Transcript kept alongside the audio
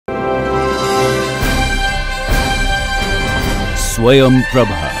Swayam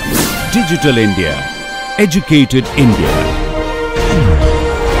Prabha. Digital India. Educated India.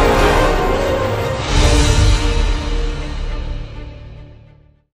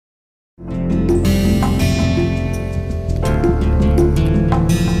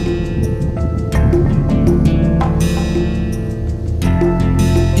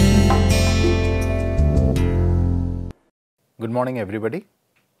 Good morning everybody.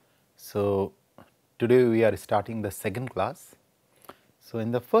 So today we are starting the second class. So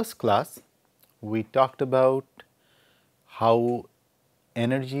in the first class we talked about how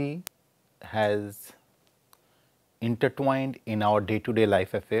energy has intertwined in our day-to-day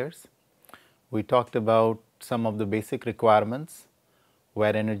life affairs. We talked about some of the basic requirements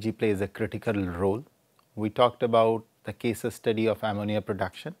where energy plays a critical role. We talked about the case study of ammonia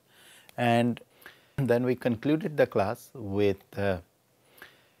production, and then we concluded the class with the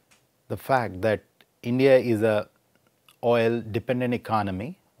fact that India is a oil dependent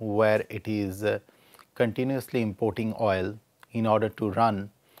economy where it is continuously importing oil in order to run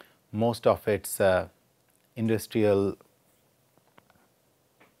most of its industrial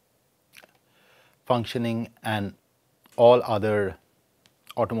functioning and all other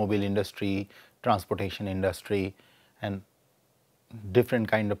automobile industry, transportation industry and different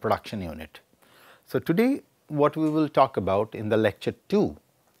kind of production unit. So today what we will talk about in the lecture 2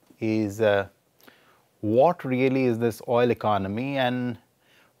 is what really is this oil economy and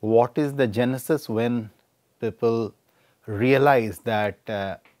what is the genesis when people realize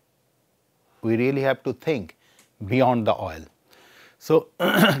that we really have to think beyond the oil. So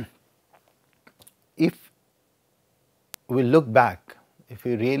if we look back, if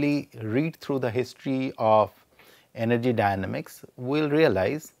we really read through the history of energy dynamics, we will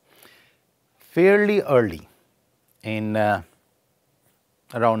realize fairly early in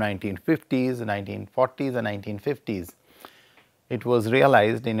around 1950s, 1940s and 1950s, it was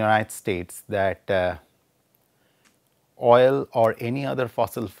realized in United States that oil or any other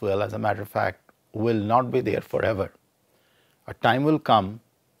fossil fuel, as a matter of fact, will not be there forever. A time will come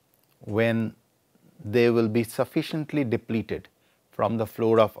when they will be sufficiently depleted from the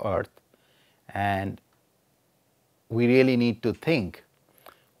floor of earth, and we really need to think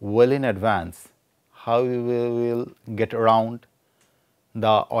well in advance how we will get around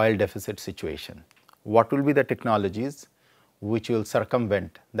the oil deficit situation. What will be the technologies which will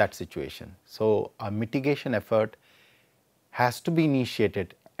circumvent that situation? So a mitigation effort has to be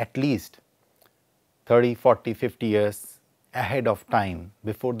initiated at least 30, 40, 50 years ahead of time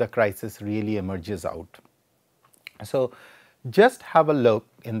before the crisis really emerges out. So just have a look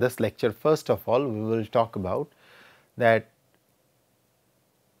in this lecture. First of all, we will talk about that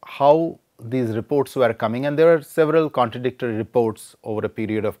how these reports were coming, and there are several contradictory reports over a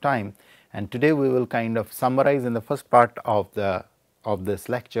period of time, and today we will kind of summarize in the first part of this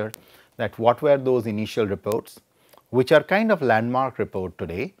lecture that what were those initial reports which are kind of landmark report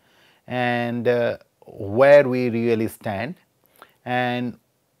today, and where we really stand and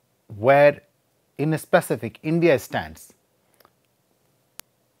where in a specific India stands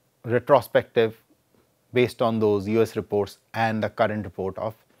retrospective based on those US reports and the current report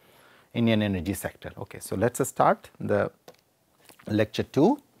of Indian energy sector. Okay, so let us start the lecture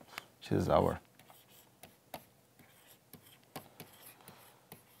 2, which is our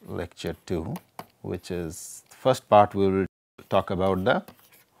lecture 2, which is the first part. We will talk about the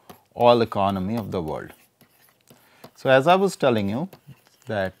oil economy of the world. So as I was telling you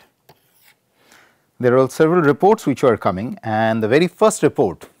that there are several reports which were coming, and the very first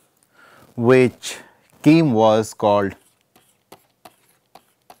report which came was called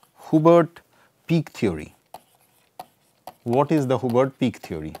Hubbert peak theory. What is the Hubbert peak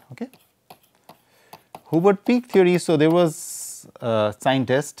theory? Okay. Hubbert peak theory, so there was a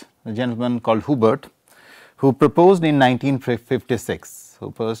scientist, a gentleman called Hubbert, who proposed in 1956,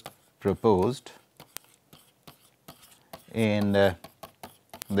 who first proposed in the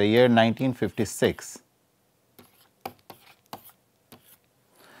year 1956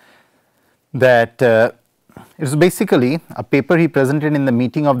 that it is basically a paper he presented in the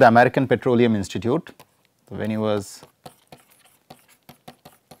meeting of the American Petroleum Institute when he was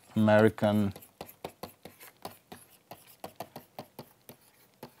American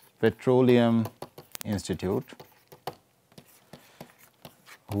Petroleum Institute,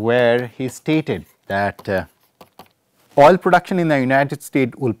 where he stated that oil production in the United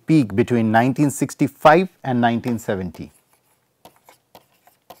States will peak between 1965 and 1970.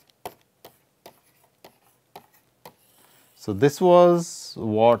 So this was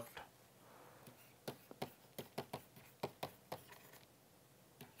what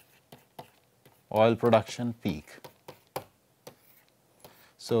oil production peak.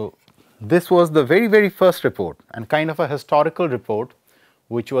 So, this was the very first report and kind of a historical report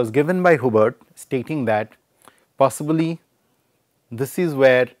which was given by Hubbard, stating that possibly this is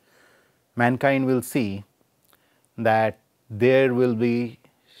where mankind will see that there will be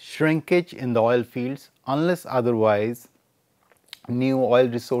shrinkage in the oil fields unless otherwise new oil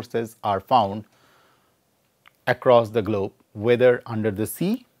resources are found across the globe, whether under the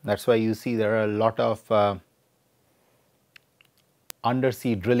sea. That is why you see there are a lot of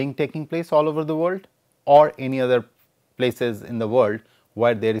undersea drilling taking place all over the world, or any other places in the world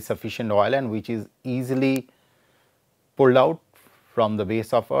where there is sufficient oil and which is easily pulled out from the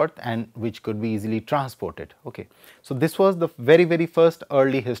base of earth and which could be easily transported. Okay. So, this was the very first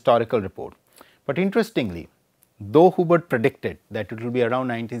early historical report, but interestingly, though Hubbard predicted that it will be around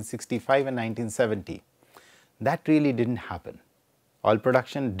 1965 and 1970, that really did not happen. Oil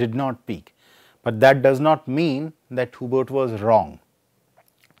production did not peak, but that does not mean that Hubbard was wrong.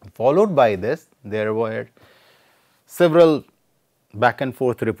 Followed by this, there were several back and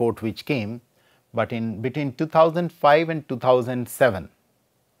forth reports which came, but in between 2005 and 2007,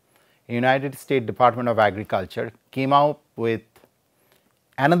 United States Department of Agriculture came out with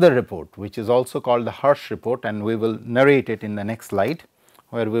another report which is also called the Hirsch report, and we will narrate it in the next slide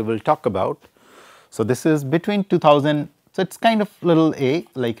where we will talk about. So, this is between 2000, so it is kind of little a,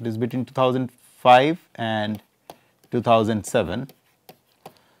 like it is between 2005 and 2007,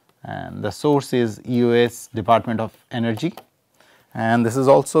 and the source is US Department of Energy, and this is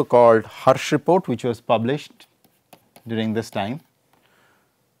also called Hirsch report, which was published during this time,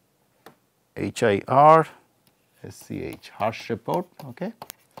 HIRSCH, Hirsch report. Okay.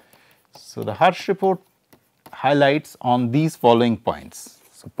 So, the Hirsch report highlights on these following points.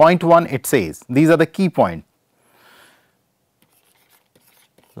 So, point 1, it says these are the key points.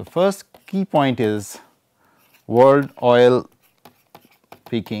 The first key point is world oil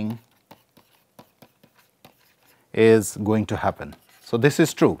peaking is going to happen. So, this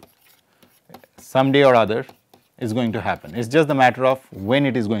is true, someday or other is going to happen, it is just a matter of when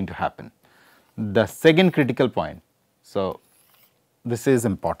it is going to happen. The second critical point, so this is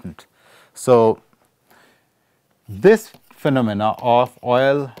important. So, this phenomena of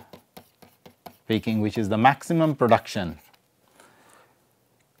oil peaking, which is the maximum production,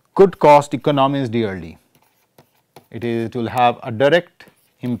 could cost economies dearly. It will have a direct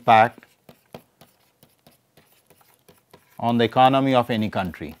impact on the economy of any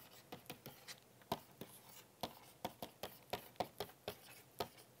country.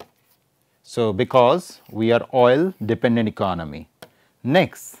 So, because we are oil dependent economy.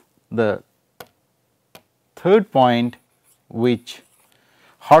 Next, the third point which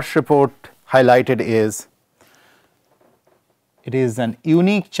Hirsch report highlighted is, it is an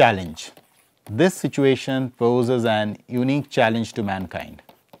unique challenge. This situation poses an unique challenge to mankind,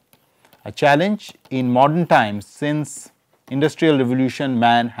 a challenge in modern times since industrial revolution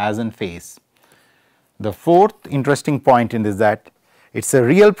man hasn't faced. The fourth interesting point in this, that it is a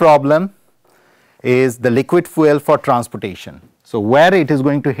real problem, is the liquid fuel for transportation. So, where it is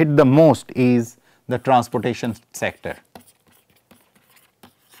going to hit the most is the transportation sector,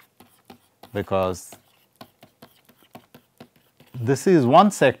 because this is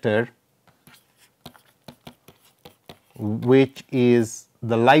one sector which is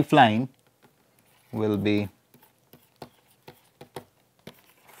the lifeline, will be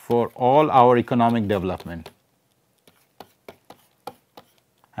for all our economic development.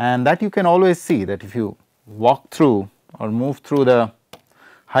 And that you can always see, that if you walk through or move through the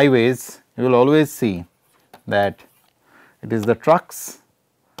highways, you will always see that it is the trucks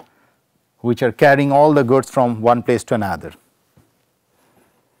which are carrying all the goods from one place to another.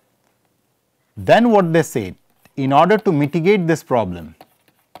 Then what they said, in order to mitigate this problem,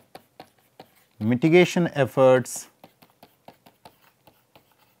 mitigation efforts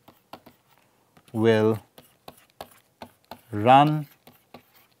will run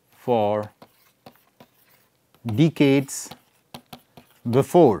for decades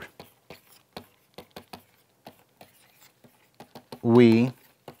before we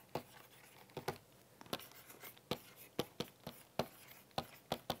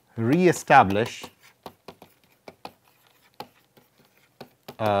re-establish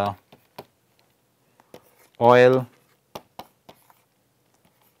oil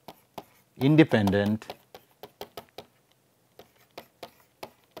independent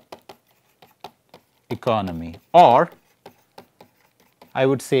economy, or I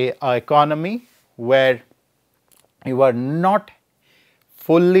would say an economy where you are not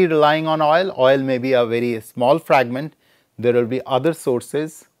fully relying on oil. Oil may be a very small fragment, there will be other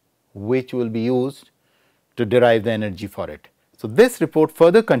sources which will be used to derive the energy for it. So, this report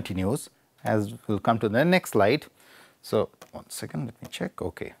further continues, as we will come to the next slide. So, one second, let me check.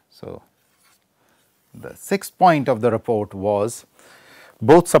 Okay. So, the sixth point of the report was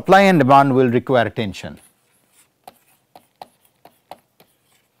both supply and demand will require attention.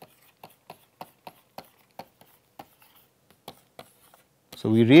 So,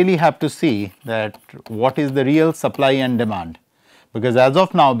 we really have to see that what is the real supply and demand, because as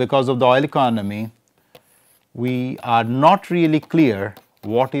of now, because of the oil economy, we are not really clear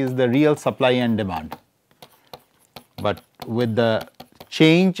what is the real supply and demand. But with the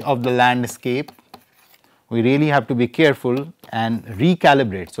change of the landscape, we really have to be careful and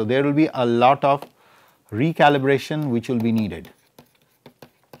recalibrate. So, there will be a lot of recalibration which will be needed,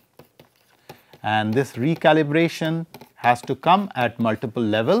 and this recalibration has to come at multiple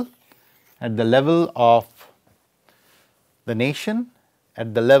level, at the level of the nation,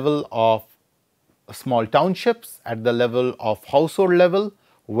 at the level of small townships, at the level of household level,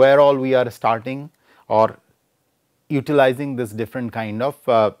 where all we are starting or utilizing this different kind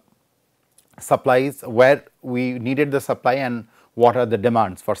of supplies, where we needed the supply and what are the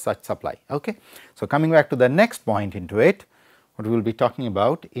demands for such supply. Okay. So, coming back to the next point into it, what we will be talking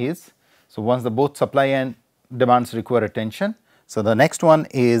about is, so once the both supply and demands require attention. So, the next one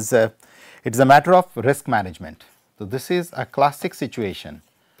is it is a matter of risk management. So, this is a classic situation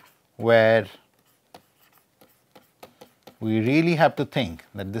where we really have to think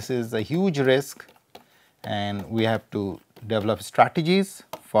that this is a huge risk and we have to develop strategies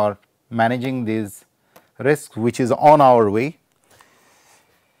for managing these risks, which is on our way.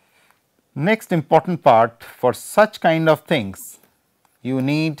 Next important part, for such kind of things, you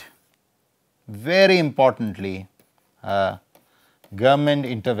need very importantly government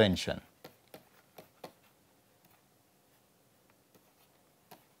intervention.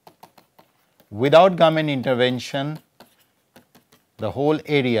 Without government intervention, the whole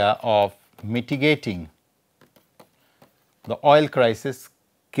area of mitigating the oil crisis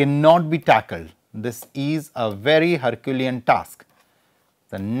cannot be tackled. This is a very Herculean task.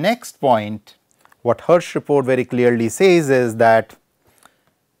 The next point, what Hirsch report very clearly says is that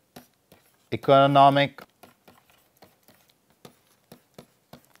economic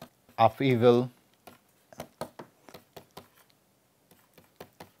upheaval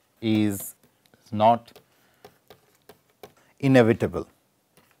is not inevitable.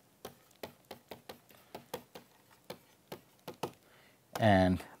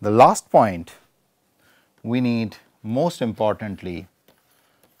 And the last point, we need most importantly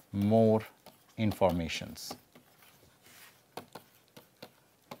more informations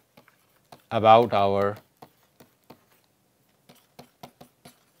about our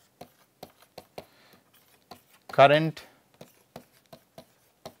current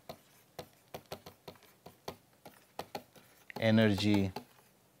energy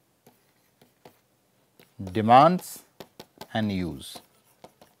demands and use.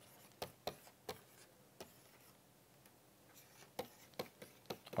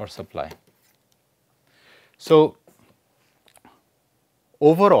 Or supply. So,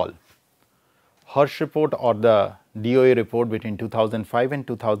 overall, Hirsch report or the DOE report between 2005 and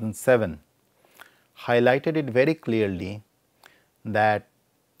 2007 highlighted it very clearly that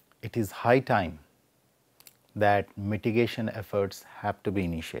it is high time that mitigation efforts have to be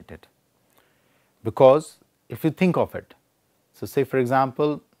initiated. Because if you think of it, so say for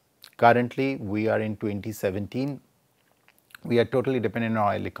example, currently we are in 2017, we are totally dependent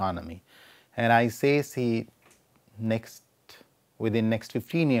on oil economy, and I say see within next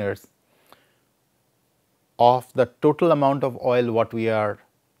 15 years of the total amount of oil what we are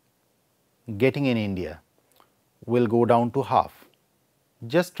getting in India will go down to half.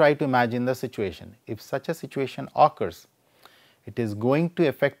 Just try to imagine the situation. If such a situation occurs, it is going to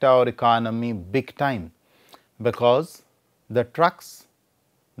affect our economy big time, because the trucks,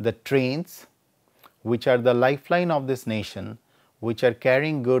 the trains, which are the lifeline of this nation, which are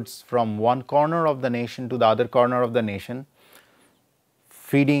carrying goods from one corner of the nation to the other corner of the nation,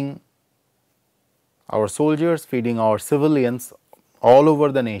 feeding our soldiers, feeding our civilians all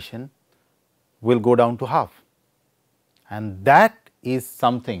over the nation, will go down to half. And that is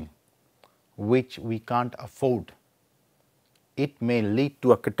something which we can't afford. It may lead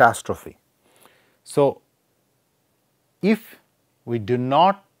to a catastrophe. So, if we do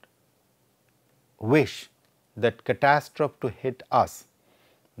not wish that catastrophe to hit us,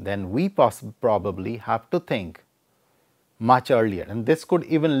 then we probably have to think much earlier, and this could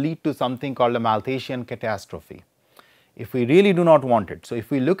even lead to something called a Malthusian catastrophe if we really do not want it. So, if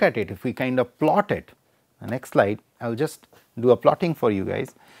we look at it, if we kind of plot it, the next slide, I will just do a plotting for you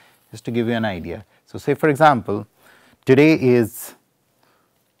guys just to give you an idea. So, say for example, today is,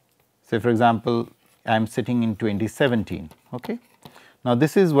 say for example, I am sitting in 2017. Okay. Now,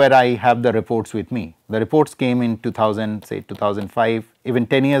 this is where I have the reports with me. The reports came in 2000, say 2005, even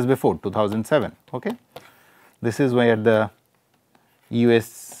 10 years before 2007. Okay. This is where the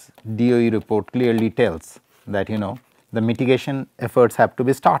US DOE report clearly tells that the mitigation efforts have to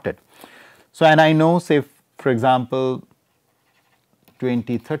be started. So, and I know, say for example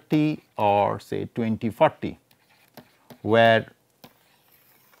 2030 or say 2040, where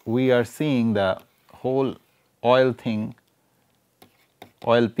we are seeing the whole oil thing,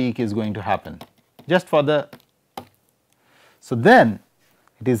 oil peak is going to happen just for the. So, then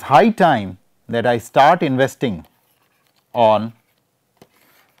it is high time that I start investing on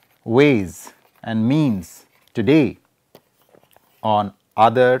ways and means today on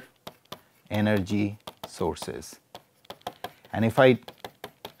other energy sources. And if I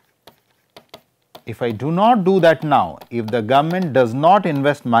do not do that now, if the government does not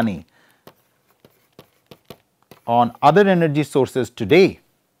invest money on other energy sources today,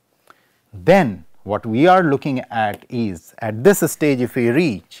 then what we are looking at is, at this stage if we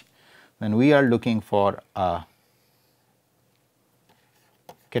reach, then we are looking for a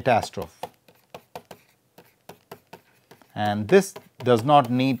catastrophe. And this does not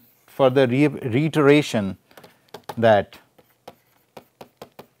need further reiteration that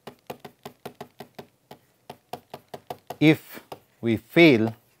if we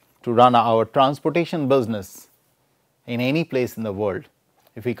fail to run our transportation business in any place in the world,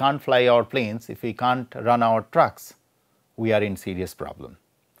 if we can't fly our planes, if we can't run our trucks, we are in serious problem.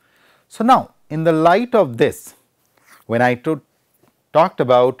 So, now in the light of this, when I talked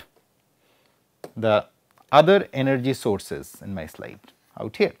about the other energy sources in my slide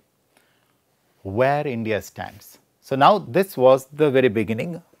out here, where India stands. So, now this was the very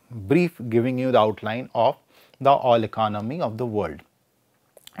beginning, brief giving you the outline of the oil economy of the world,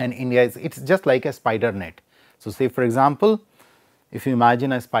 and India is, it is just like a spider net. So, say for example, if you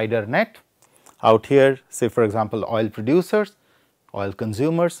imagine a spider net out here, say for example, oil producers, oil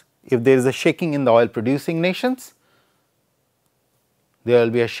consumers, if there is a shaking in the oil producing nations, there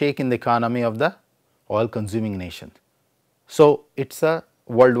will be a shake in the economy of the oil consuming nation. So, it is a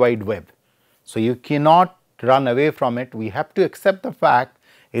worldwide web. So, you cannot run away from it. We have to accept the fact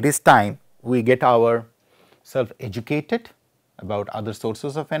it is time we get ourselves educated about other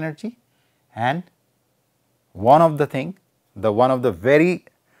sources of energy, and one of the very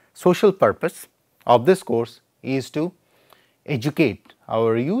social purpose of this course is to educate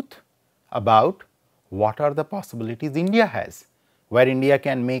our youth about what are the possibilities India has, where India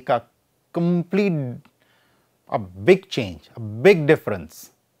can make a big change, a big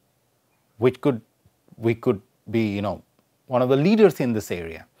difference, which we could be one of the leaders in this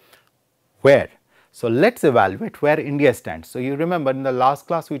area. Where? So, let us evaluate where India stands. So, you remember in the last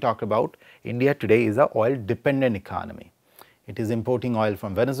class we talked about India today is a oil dependent economy. It is importing oil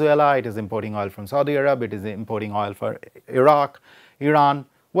from Venezuela, it is importing oil from Saudi Arabia, it is importing oil for Iraq, Iran,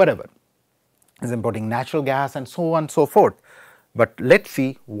 whatever. It is importing natural gas and so on and so forth. But let us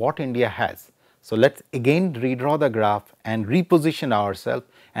see what India has. So, let us again redraw the graph and reposition ourselves,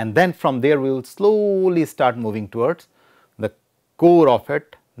 and then from there we will slowly start moving towards the core of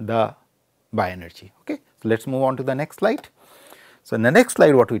it, the bioenergy. Okay. So, let us move on to the next slide. So, in the next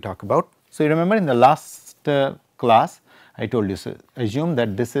slide what we talk about. So, you remember in the last class I told you, so assume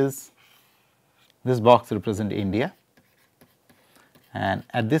that this box represents India, and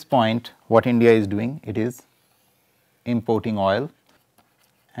at this point what India is doing, it is importing oil,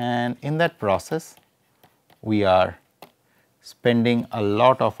 and in that process we are spending a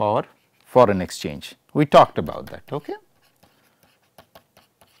lot of our foreign exchange. We talked about that. Okay.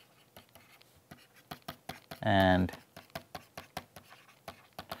 And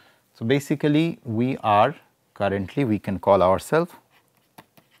so, basically we are currently, we can call ourselves,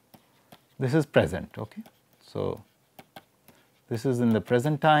 this is present. Okay. So, this is in the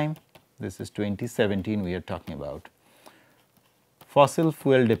present time, this is 2017 we are talking about fossil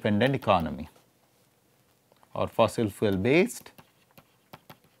fuel dependent economy or fossil fuel based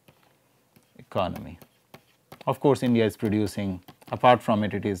economy. Of course, India is producing, apart from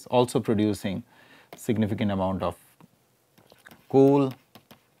it, it is also producing significant amount of coal,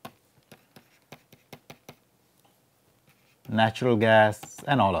 natural gas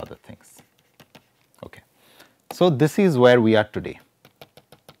and all other things. Okay. So, this is where we are today.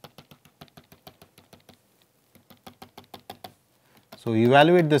 So,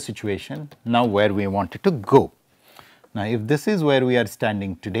 evaluate the situation now where we want it to go. Now, if this is where we are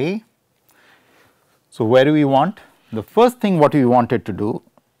standing today, so where do we want? The first thing what we wanted to do,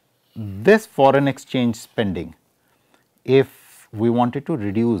 this foreign exchange spending, if we wanted to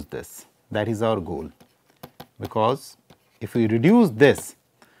reduce this, that is our goal, because if we reduce this,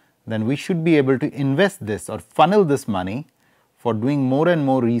 then we should be able to invest this or funnel this money for doing more and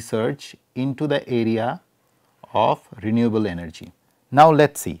more research into the area of renewable energy. Now,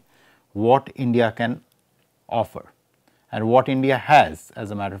 let us see what India can offer and what India has,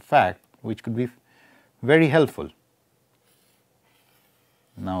 as a matter of fact, which could be very helpful.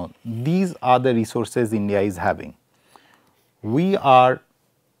 Now, these are the resources India is having. We are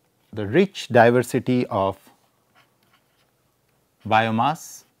the rich diversity of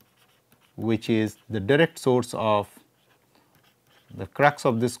biomass, which is the direct source of the crux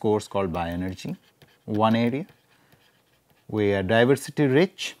of this course called bioenergy, one area. We are diversity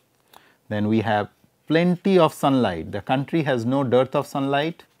rich, then we have plenty of sunlight. The country has no dearth of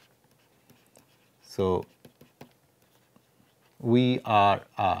sunlight. So, we are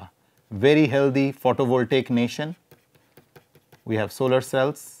a very healthy photovoltaic nation. We have solar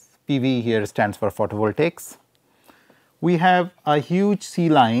cells, PV here stands for photovoltaics. We have a huge sea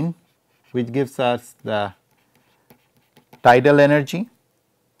line which gives us the tidal energy.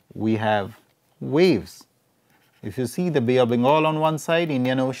 We have waves. If you see the Bay of Bengal on one side,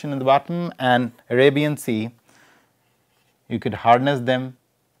 Indian Ocean in the bottom and Arabian Sea, you could harness them,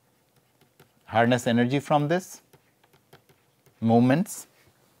 harness energy from this movements.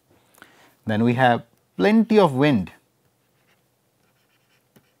 Then we have plenty of wind,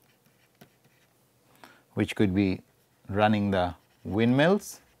 which could be running the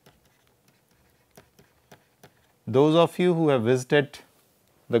windmills. Those of you who have visited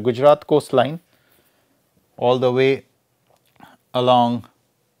the Gujarat coastline all the way along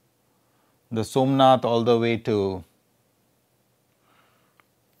the Somnath, all the way to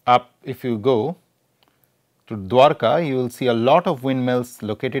up, if you go to Dwarka, you will see a lot of windmills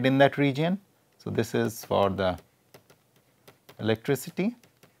located in that region. So, this is for the electricity.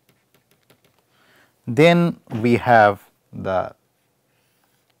 Then we have the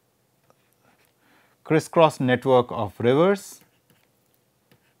crisscross network of rivers,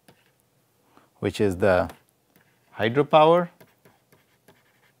 which is the hydropower,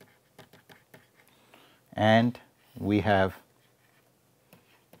 and we have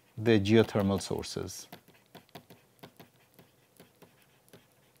the geothermal sources.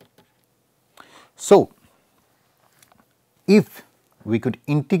 So, if we could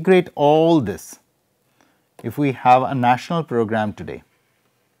integrate all this, if we have a national program today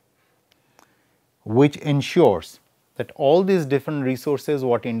which ensures that all these different resources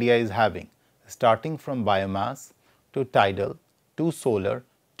what India is having, starting from biomass to tidal to solar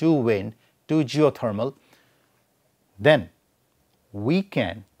to wind to geothermal, then we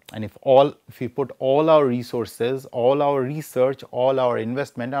can, and if we put all our resources, all our research, all our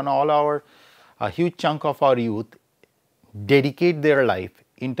investment and all our a huge chunk of our youth dedicate their life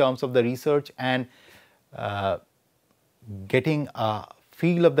in terms of the research and getting a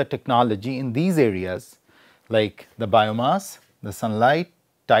feel of the technology in these areas like the biomass, the sunlight,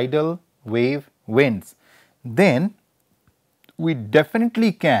 tidal, wave, winds, then we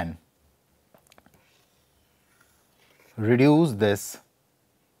definitely can reduce this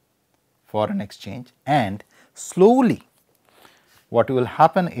foreign exchange, and slowly what will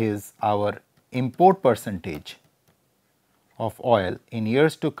happen is our import percentage of oil in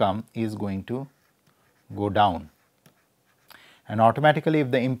years to come is going to go down, and automatically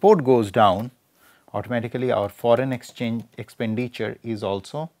if the import goes down, automatically our foreign exchange expenditure is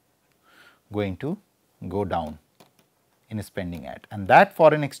also going to go down in spending at, and that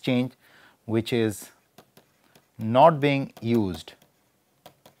foreign exchange which is not being used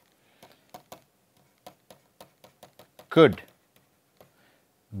could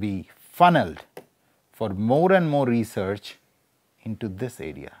be funneled for more and more research into this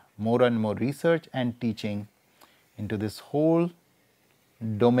area, more and more research and teaching into this whole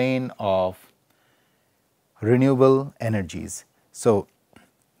domain of renewable energies. So,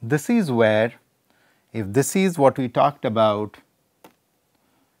 this is where, if this is what we talked about,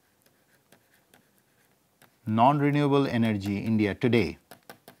 non-renewable energy India today,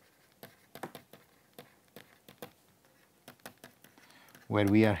 where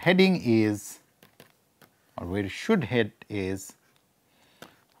we are heading is, or where it should head is,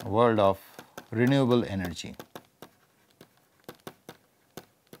 a world of renewable energy.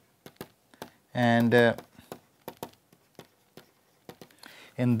 And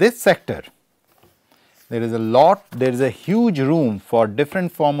in this sector, there is a huge room for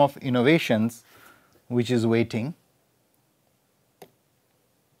different form of innovations which is waiting.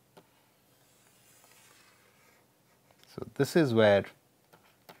 So, this is where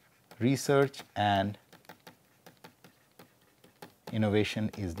research and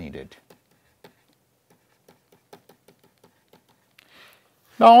innovation is needed.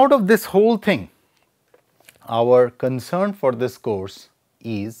 Now, out of this whole thing, our concern for this course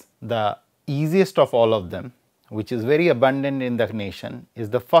is the easiest of all of them, which is very abundant in the nation, is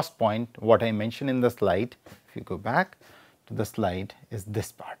the first point what I mentioned in the slide. If you go back to the slide, is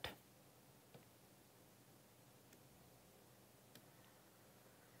this part.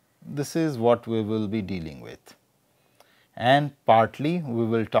 This is what we will be dealing with, and partly we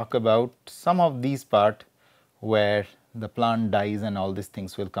will talk about some of these part where the plant dies and all these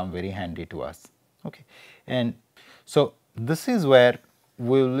things will come very handy to us. Okay. And so, this is where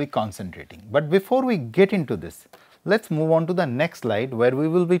we will be concentrating, but before we get into this, let us move on to the next slide where we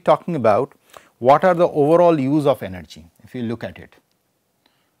will be talking about what are the overall use of energy if you look at it.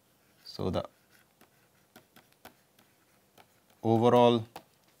 So, the overall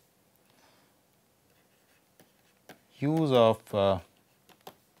use of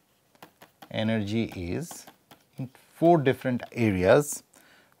energy is in 4 different areas.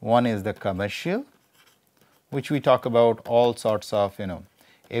 One is the commercial, which we talk about all sorts of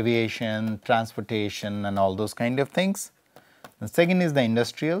aviation, transportation and all those kind of things. The second is the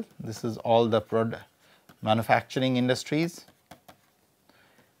industrial, this is all the manufacturing industries.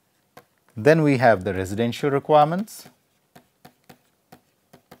 Then we have the residential requirements,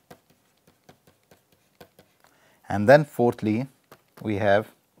 and then fourthly we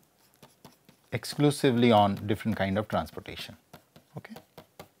have exclusively on different kind of transportation. Okay.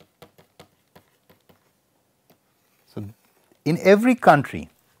 So, in every country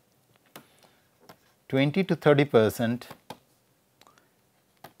 20 to 30%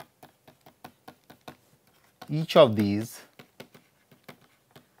 each of these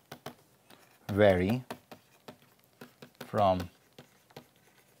vary from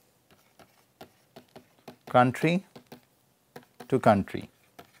country to country,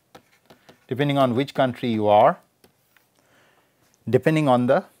 depending on which country you are, depending on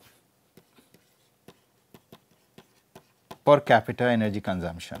the per capita energy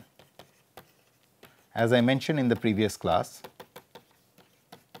consumption. As I mentioned in the previous class,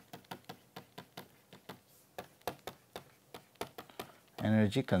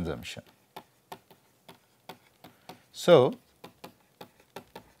 energy consumption. So,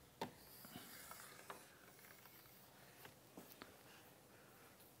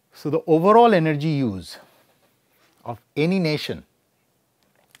 the overall energy use of any nation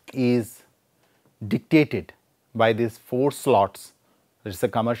is dictated by these 4 slots. There is a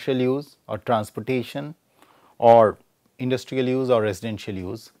commercial use or transportation or industrial use or residential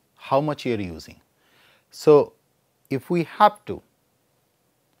use, how much you are using. So, if we have to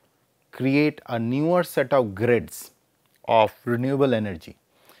create a newer set of grids of renewable energy,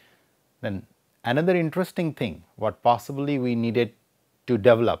 then another interesting thing what possibly we needed to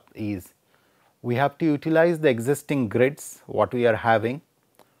develop is we have to utilize the existing grids what we are having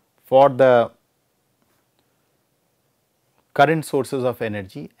for the current sources of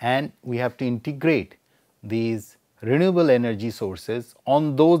energy, and we have to integrate these renewable energy sources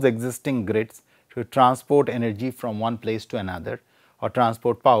on those existing grids to transport energy from one place to another or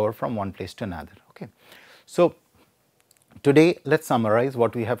transport power from one place to another. Okay. So, today let us summarize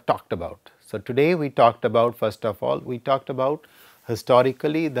what we have talked about. So, today we talked about, first of all, we talked about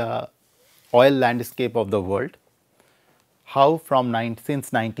historically the oil landscape of the world, how from since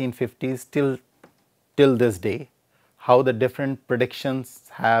 1950s till this day, how the different predictions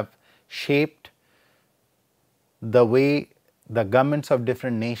have shaped the way the governments of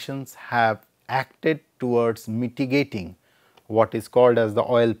different nations have acted towards mitigating what is called as the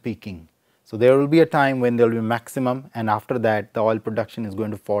oil peaking. So, there will be a time when there will be maximum, and after that the oil production is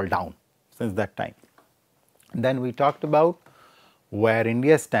going to fall down since that time. Then we talked about where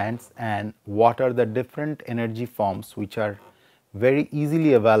India stands and what are the different energy forms which are very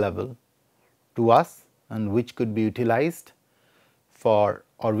easily available to us and which could be utilized for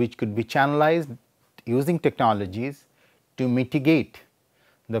or which could be channelized using technologies to mitigate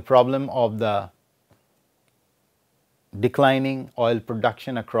the problem of the declining oil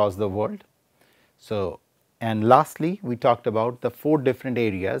production across the world. So, and lastly we talked about the 4 different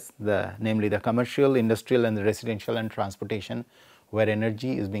areas, namely the commercial, industrial and the residential and transportation, where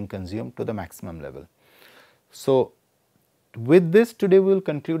energy is being consumed to the maximum level. So, with this today we will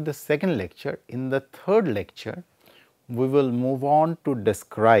conclude the second lecture. In the third lecture we will move on to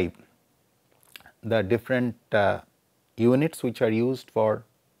describe the different units which are used for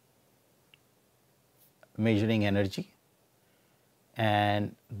measuring energy,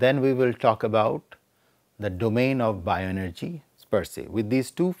 and then we will talk about the domain of bioenergy per se. With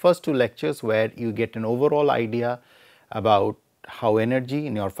these first two lectures where you get an overall idea about how energy,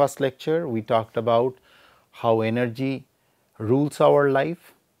 in your first lecture we talked about how energy rules our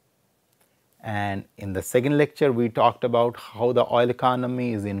life, and in the second lecture we talked about how the oil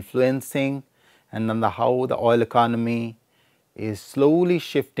economy is influencing, and then how the oil economy is slowly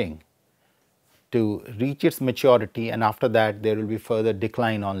shifting to reach its maturity, and after that there will be further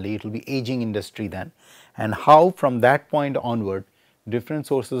decline only, it will be aging industry then, and how from that point onward different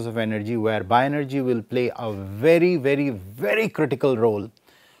sources of energy where bioenergy will play a very critical role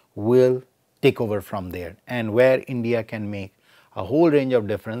will take over from there, and where India can make a whole range of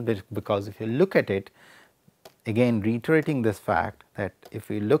difference, because if you look at it, again reiterating this fact that if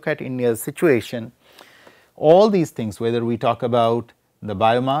we look at India's situation, all these things, whether we talk about the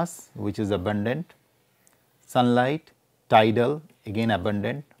biomass which is abundant, sunlight, tidal again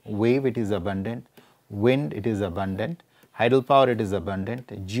abundant, wave it is abundant, wind it is abundant, hydropower it is abundant,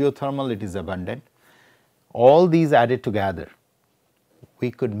 geothermal it is abundant, all these added together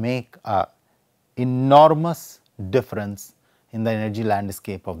we could make a enormous difference in the energy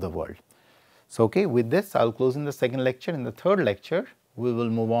landscape of the world. So, okay, with this I will close in the second lecture. In the third lecture we will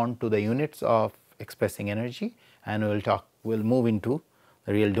move on to the units of expressing energy, and we will move into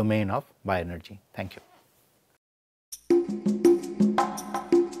the real domain of bioenergy. Thank you.